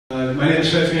My name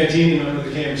is Fred Fantini, member of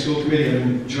the Campus School Committee. I've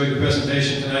enjoyed the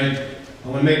presentation tonight. I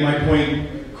want to make my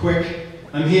point quick.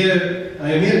 I am here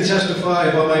to testify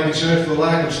about my concern for the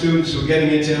lack of students who are getting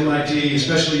into MIT,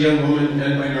 especially young women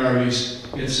and minorities.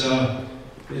 It's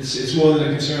more than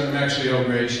a concern. I'm actually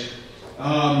outraged.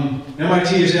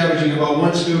 MIT is averaging about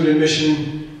 1 student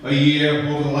admission a year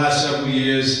over the last several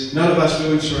years. None of our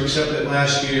students were accepted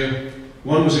last year.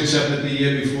 One was accepted the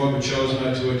year before but chose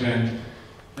not to attend.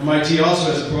 MIT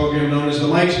also has a program known as the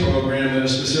MICE program that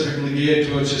is specifically geared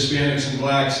towards Hispanics and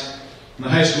blacks. And the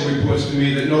high school reports to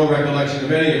me that no recollection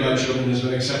of any of our children has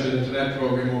been accepted into that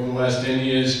program over the last 10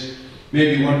 years,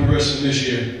 maybe one person this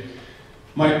year.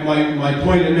 My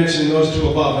point in mentioning those two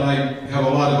above, and I have a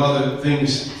lot of other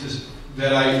things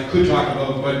that I could talk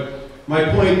about, but my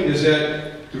point is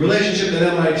that the relationship that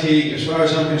MIT, as far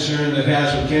as I'm concerned, that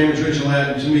has with Cambridge Ridge and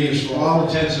Latin, to me, is for all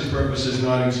intents and purposes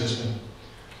non-existent.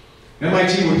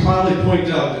 MIT would proudly point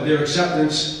out that their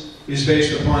acceptance is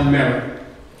based upon merit.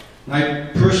 My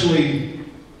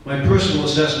personal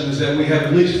assessment is that we have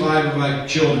at least 5 of our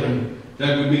children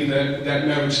that would meet that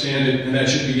merit standard and that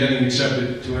should be getting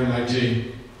accepted to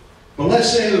MIT. But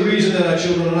let's say the reason that our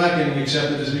children are not getting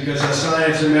accepted is because our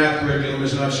science and math curriculum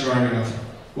is not strong enough.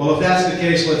 Well, if that's the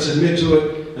case, let's admit to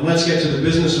it and let's get to the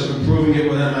business of improving it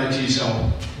with MIT's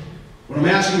help. What I'm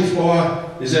asking for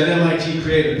is that MIT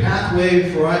create a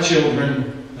pathway for our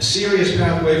children, a serious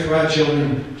pathway for our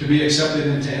children to be accepted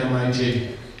into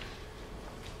MIT.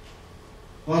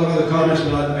 A lot of other comments,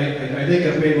 but I think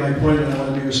I've made my point and I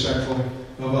want to be respectful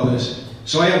of others.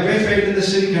 So I have great faith in the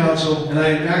City Council, and I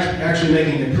am actually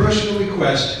making a personal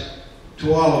request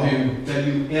to all of you that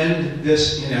you end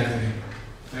this inequity.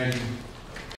 Thank you.